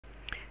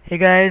Hey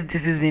guys,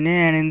 this is Vinay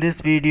and in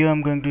this video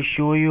I'm going to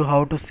show you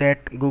how to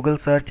set Google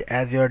search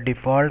as your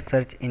default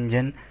search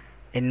engine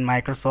in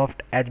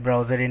Microsoft Edge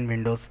browser in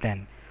Windows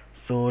 10.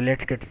 So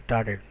let's get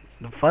started.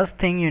 The first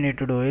thing you need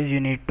to do is you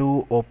need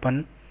to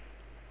open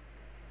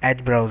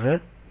Edge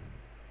browser.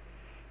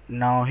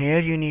 Now here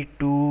you need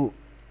to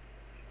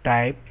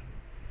type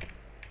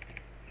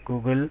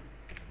google.com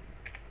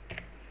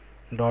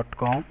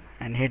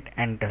and hit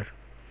enter.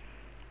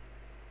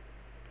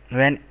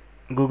 When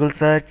Google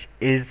search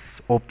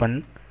is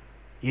open,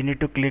 you need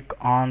to click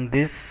on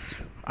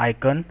this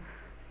icon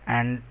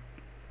and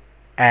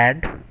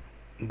add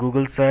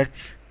Google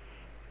search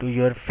to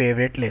your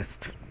favorite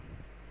list.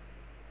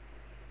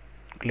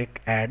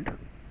 Click add.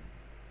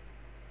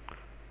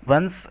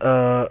 Once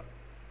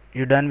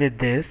you're done with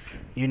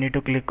this, you need to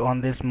click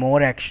on this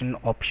more action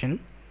option.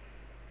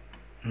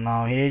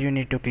 Now here you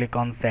need to click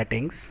on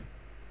settings.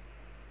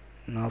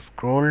 Now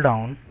scroll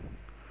down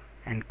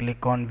and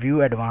click on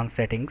view advanced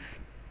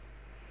settings.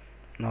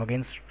 Now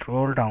again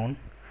scroll down.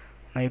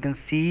 Now you can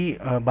see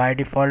by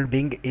default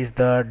Bing is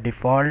the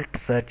default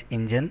search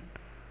engine.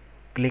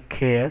 Click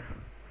here.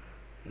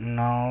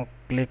 Now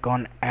click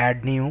on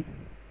add new.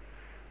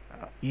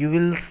 You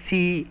will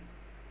see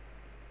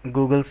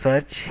Google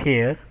search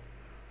here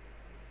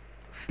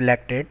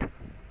selected.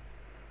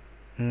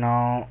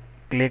 Now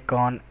click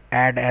on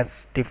add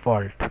as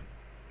default.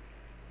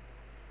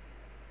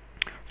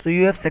 So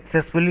you have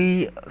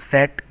successfully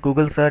set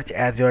Google search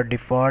as your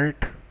default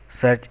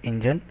search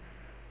engine.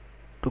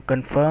 To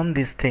confirm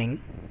this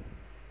thing,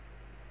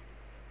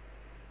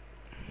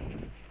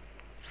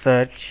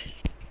 search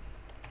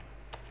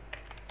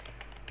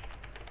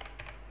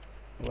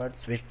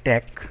words with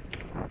tech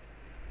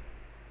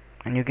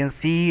and you can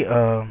see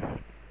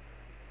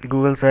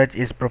Google search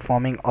is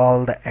performing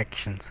all the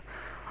actions.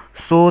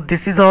 So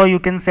this is how you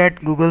can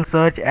set Google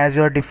search as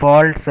your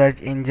default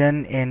search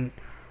engine in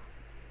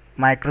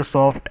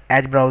Microsoft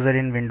Edge browser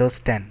in Windows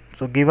 10.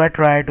 So give a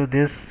try to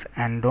this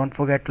and don't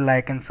forget to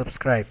like and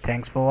subscribe.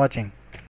 Thanks for watching.